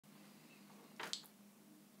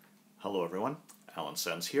Hello everyone, Alan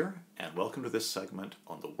Sens here, and welcome to this segment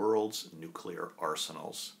on the world's nuclear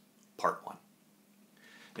arsenals, part 1.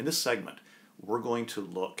 In this segment, we're going to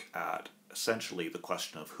look at essentially the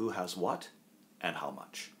question of who has what and how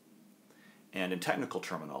much. And in technical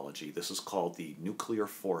terminology, this is called the nuclear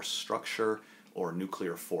force structure or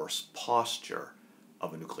nuclear force posture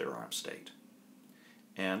of a nuclear armed state.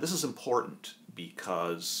 And this is important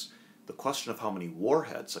because the question of how many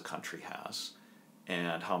warheads a country has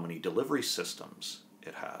and how many delivery systems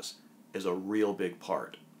it has is a real big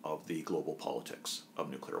part of the global politics of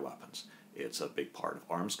nuclear weapons. It's a big part of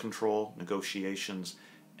arms control negotiations,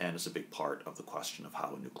 and it's a big part of the question of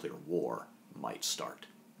how a nuclear war might start.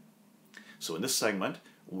 So in this segment,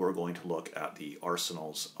 we're going to look at the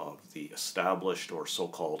arsenals of the established or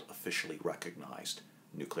so-called officially recognized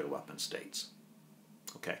nuclear weapon states.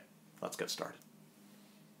 Okay, let's get started.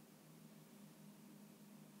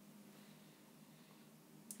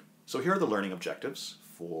 So here are the learning objectives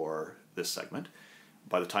for this segment.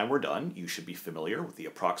 By the time we're done, you should be familiar with the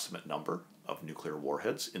approximate number of nuclear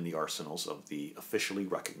warheads in the arsenals of the officially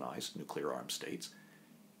recognized nuclear armed states,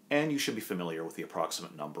 and you should be familiar with the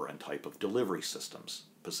approximate number and type of delivery systems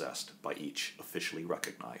possessed by each officially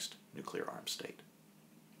recognized nuclear armed state.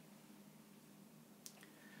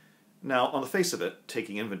 Now, on the face of it,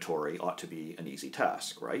 taking inventory ought to be an easy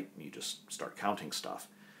task, right? You just start counting stuff.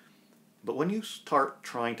 But when you start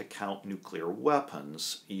trying to count nuclear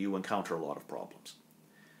weapons, you encounter a lot of problems.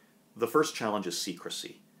 The first challenge is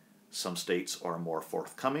secrecy. Some states are more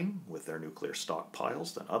forthcoming with their nuclear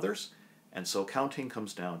stockpiles than others, and so counting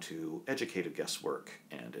comes down to educated guesswork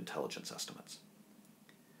and intelligence estimates.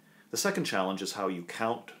 The second challenge is how you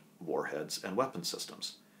count warheads and weapon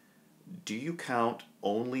systems. Do you count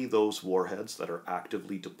only those warheads that are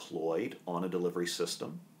actively deployed on a delivery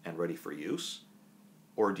system and ready for use?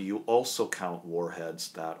 Or do you also count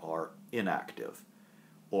warheads that are inactive,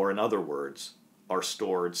 or in other words, are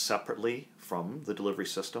stored separately from the delivery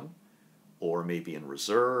system, or maybe in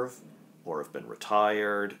reserve, or have been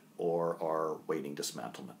retired, or are waiting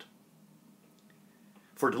dismantlement?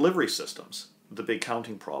 For delivery systems, the big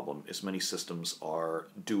counting problem is many systems are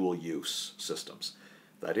dual-use systems.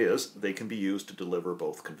 That is, they can be used to deliver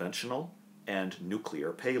both conventional and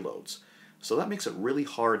nuclear payloads. So that makes it really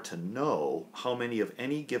hard to know how many of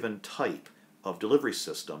any given type of delivery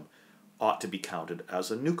system ought to be counted as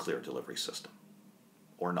a nuclear delivery system,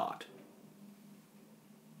 or not.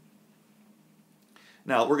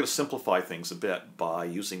 Now, we're going to simplify things a bit by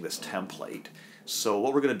using this template. So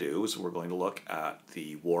what we're going to do is we're going to look at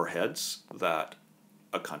the warheads that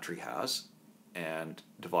a country has and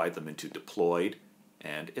divide them into deployed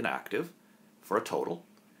and inactive for a total.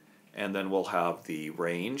 And then we'll have the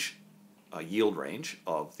range, a yield range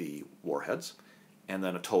of the warheads, and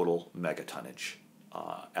then a total megatonnage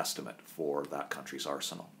estimate for that country's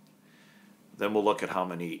arsenal. Then we'll look at how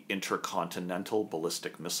many intercontinental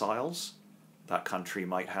ballistic missiles that country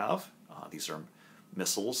might have. These are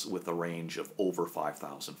missiles with a range of over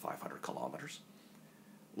 5,500 kilometers.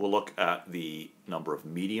 We'll look at the number of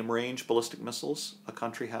medium-range ballistic missiles a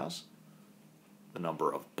country has, the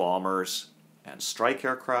number of bombers and strike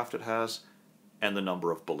aircraft it has, and the number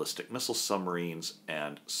of ballistic missile submarines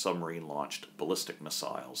and submarine-launched ballistic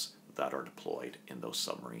missiles that are deployed in those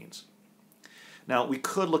submarines. Now, we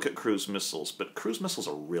could look at cruise missiles, but cruise missiles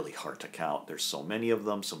are really hard to count. There's so many of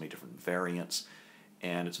them, so many different variants,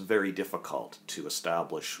 and it's very difficult to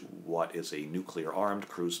establish what is a nuclear-armed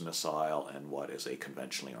cruise missile and what is a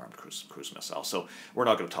conventionally armed cruise missile. So we're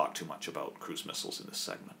not going to talk too much about cruise missiles in this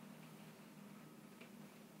segment.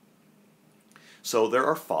 So there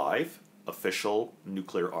are 5 official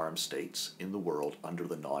nuclear-armed states in the world under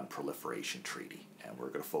the Non-Proliferation Treaty, and we're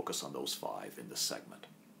going to focus on those 5 in this segment.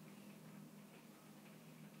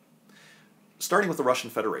 Starting with the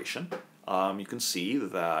Russian Federation, you can see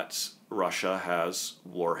that Russia has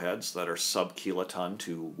warheads that are sub-kiloton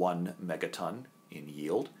to 1 megaton in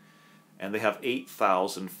yield, and they have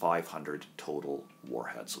 8,500 total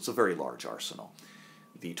warheads, so it's a very large arsenal.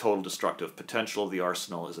 The total destructive potential of the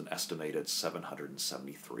arsenal is an estimated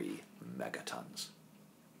 773 megatons.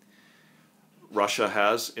 Russia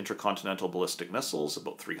has intercontinental ballistic missiles,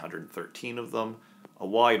 about 313 of them, a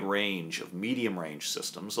wide range of medium-range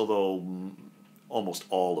systems, although almost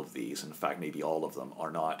all of these, in fact maybe all of them,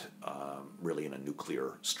 are not really in a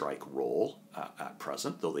nuclear strike role at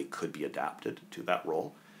present, though they could be adapted to that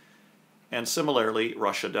role. And similarly,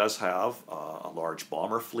 Russia does have a large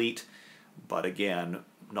bomber fleet, but again,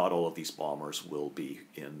 not all of these bombers will be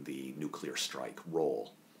in the nuclear strike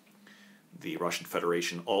role. The Russian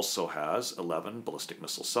Federation also has 11 ballistic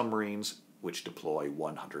missile submarines, which deploy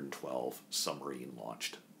 112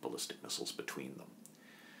 submarine-launched ballistic missiles between them.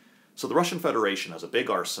 So the Russian Federation has a big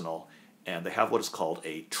arsenal, and they have what is called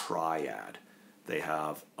a triad. They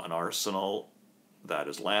have an arsenal that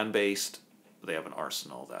is land-based, they have an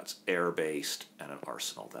arsenal that's air-based, and an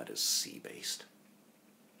arsenal that is sea-based.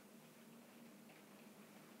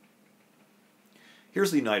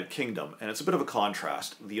 Here's the United Kingdom, and it's a bit of a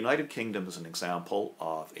contrast. The United Kingdom is an example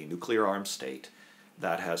of a nuclear-armed state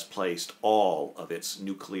that has placed all of its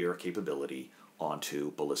nuclear capability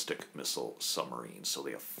onto ballistic missile submarines. So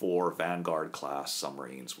they have 4 Vanguard-class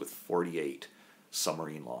submarines with 48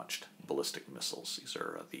 submarine-launched ballistic missiles. These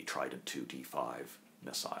are the Trident II D5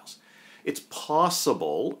 missiles. It's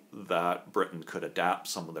possible that Britain could adapt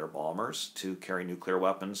some of their bombers to carry nuclear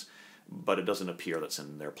weapons, but it doesn't appear that's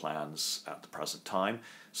in their plans at the present time.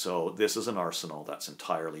 So this is an arsenal that's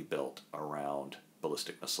entirely built around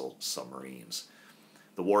ballistic missile submarines.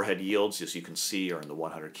 The warhead yields, as you can see, are in the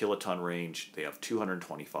 100 kiloton range. They have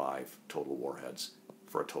 225 total warheads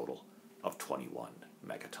for a total of 21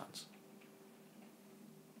 megatons.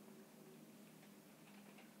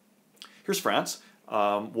 Here's France.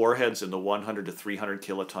 Warheads in the 100 to 300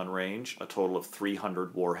 kiloton range, a total of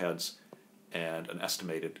 300 warheads, and an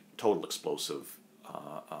estimated total explosive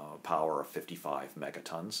power of 55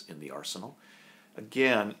 megatons in the arsenal.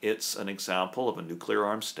 Again, it's an example of a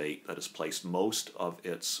nuclear-armed state that has placed most of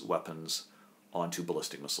its weapons onto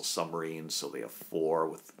ballistic missile submarines, so they have 4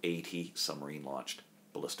 with 80 submarine-launched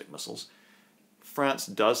ballistic missiles. France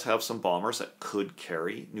does have some bombers that could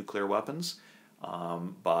carry nuclear weapons,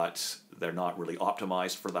 but they're not really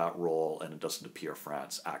optimized for that role, and it doesn't appear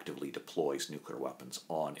France actively deploys nuclear weapons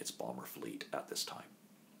on its bomber fleet at this time.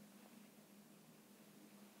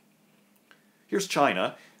 Here's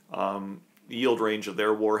China. The yield range of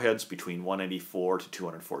their warheads between 184 to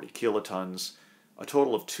 240 kilotons, a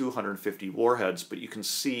total of 250 warheads, but you can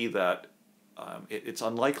see that it's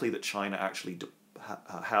unlikely that China actually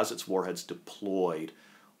has its warheads deployed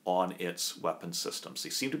on its weapon systems. They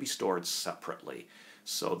seem to be stored separately,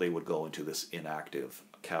 so they would go into this inactive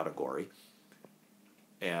category,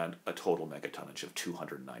 and a total megatonnage of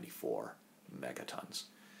 294 megatons.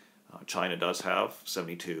 China does have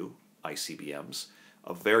 72 ICBMs,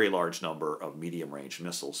 a very large number of medium-range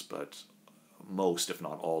missiles, but most, if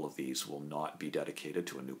not all of these, will not be dedicated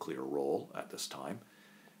to a nuclear role at this time.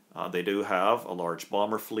 They do have a large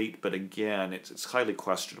bomber fleet, but again, it's highly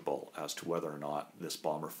questionable as to whether or not this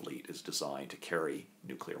bomber fleet is designed to carry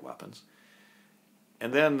nuclear weapons.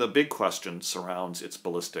 And then the big question surrounds its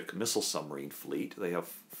ballistic missile submarine fleet. They have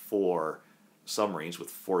 4 submarines with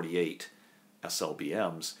 48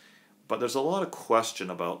 SLBMs, but there's a lot of question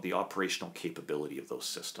about the operational capability of those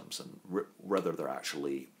systems, and whether they're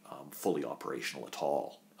actually fully operational at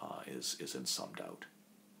all is in some doubt.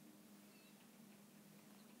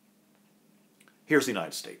 Here's the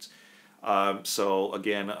United States. So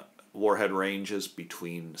again, warhead ranges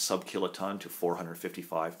between sub-kiloton to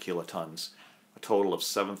 455 kilotons, a total of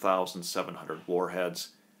 7,700 warheads,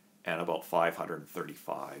 and about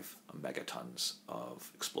 535 megatons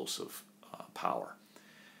of explosive power.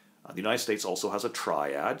 The United States also has a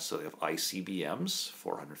triad, so they have ICBMs,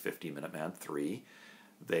 450 Minuteman III.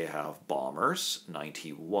 They have bombers,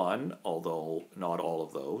 91, although not all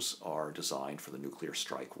of those are designed for the nuclear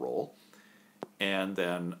strike role. And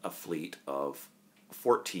then a fleet of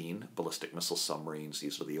 14 ballistic missile submarines.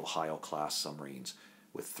 These are the Ohio-class submarines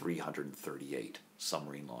with 338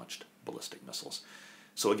 submarine-launched ballistic missiles.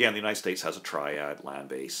 So again, the United States has a triad,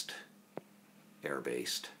 land-based,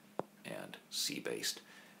 air-based, and sea-based.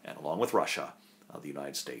 And along with Russia, the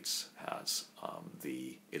United States has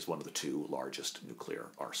is one of the 2 largest nuclear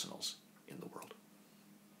arsenals in the world.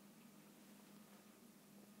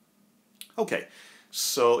 Okay.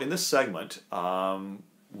 So in this segment,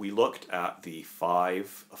 we looked at the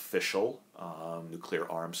 5 official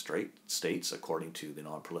nuclear-armed states according to the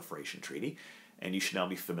Non-Proliferation Treaty, and you should now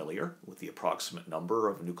be familiar with the approximate number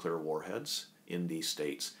of nuclear warheads in these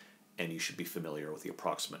states, and you should be familiar with the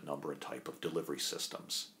approximate number and type of delivery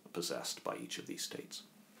systems possessed by each of these states.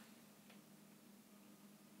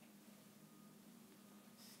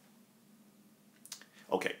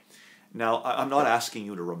 Okay, now I'm not asking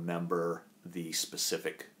you to remember the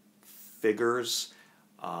specific figures,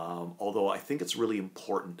 although I think it's really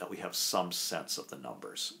important that we have some sense of the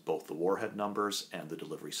numbers, both the warhead numbers and the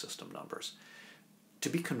delivery system numbers. To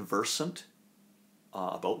be conversant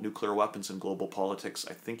about nuclear weapons and global politics,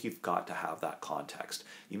 I think you've got to have that context.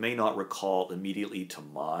 You may not recall immediately to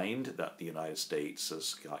mind that the United States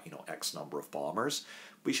has got, X number of bombers,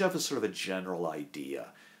 but you should have a sort of a general idea.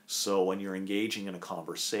 So when you're engaging in a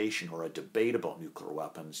conversation or a debate about nuclear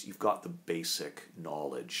weapons, you've got the basic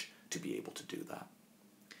knowledge to be able to do that.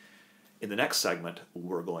 In the next segment,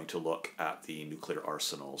 we're going to look at the nuclear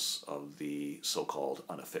arsenals of the so-called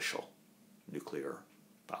unofficial nuclear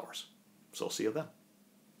powers. So I'll see you then.